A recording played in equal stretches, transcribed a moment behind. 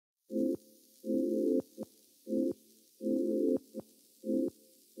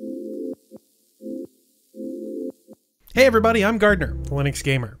Hey everybody, I'm Gardner, the Linux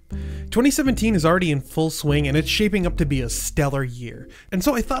Gamer. 2017 is already in full swing and it's shaping up to be a stellar year. And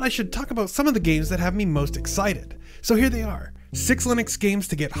so I thought I should talk about some of the games that have me most excited. So here they are, 6 Linux games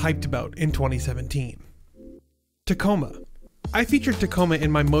to get hyped about in 2017. Tacoma. I featured Tacoma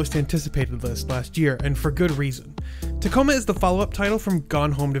in my most anticipated list last year, and for good reason. Tacoma is the follow-up title from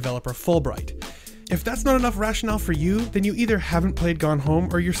Gone Home developer Fulbright. If that's not enough rationale for you, then you either haven't played Gone Home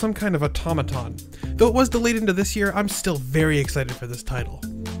or you're some kind of automaton. Though it was delayed into this year, I'm still very excited for this title.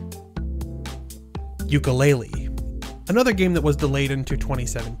 Yooka-Laylee. Another game that was delayed into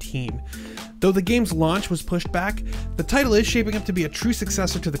 2017. Though the game's launch was pushed back, the title is shaping up to be a true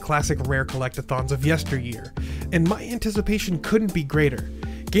successor to the classic rare collectathons of yesteryear, and my anticipation couldn't be greater.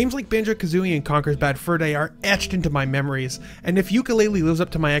 Games like Banjo-Kazooie and Conker's Bad Fur Day are etched into my memories, and if Yooka-Laylee lives up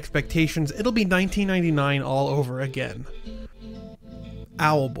to my expectations, it'll be 1999 all over again.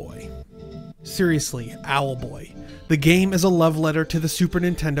 Owlboy. Seriously, Owlboy. The game is a love letter to the Super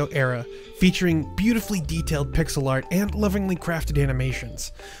Nintendo era, featuring beautifully detailed pixel art and lovingly crafted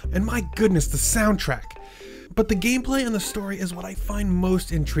animations. And my goodness, the soundtrack! But the gameplay and the story is what I find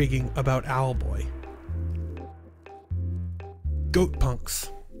most intriguing about Owlboy. Goat Punks.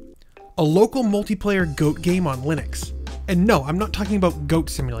 A local multiplayer goat game on Linux. And no, I'm not talking about Goat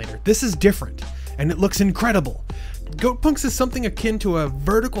Simulator. This is different, and it looks incredible. Goat Punks is something akin to a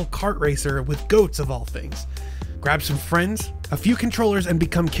vertical kart racer with goats of all things. Grab some friends, a few controllers, and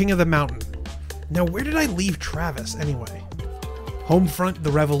become king of the mountain. Now where did I leave Travis anyway? Homefront: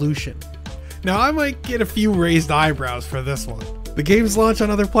 The Revolution. Now I might get a few raised eyebrows for this one. The game's launch on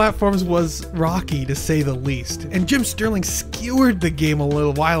other platforms was rocky to say the least, and Jim Sterling skewered the game a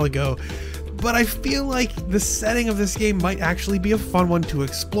little while ago, but I feel like the setting of this game might actually be a fun one to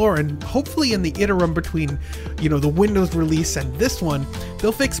explore, and hopefully in the interim between, the Windows release and this one,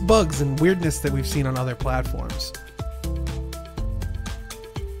 they'll fix bugs and weirdness that we've seen on other platforms.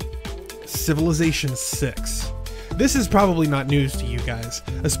 Civilization 6. This is probably not news to you guys.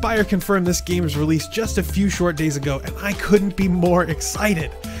 Aspyr confirmed this game's release just a few short days ago, and I couldn't be more excited.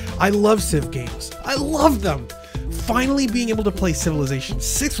 I love Civ games. I love them! Finally being able to play Civilization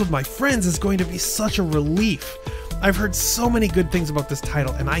 6 with my friends is going to be such a relief. I've heard so many good things about this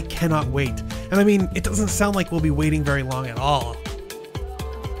title, and I cannot wait. And I mean, it doesn't sound like we'll be waiting very long at all.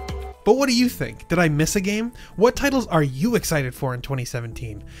 But what do you think? Did I miss a game? What titles are you excited for in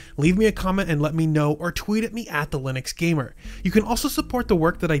 2017? Leave me a comment and let me know, or tweet at me at the Linux Gamer. You can also support the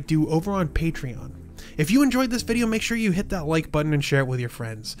work that I do over on Patreon. If you enjoyed this video, make sure you hit that like button and share it with your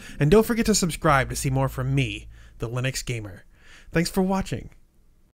friends. And don't forget to subscribe to see more from me, the Linux Gamer. Thanks for watching.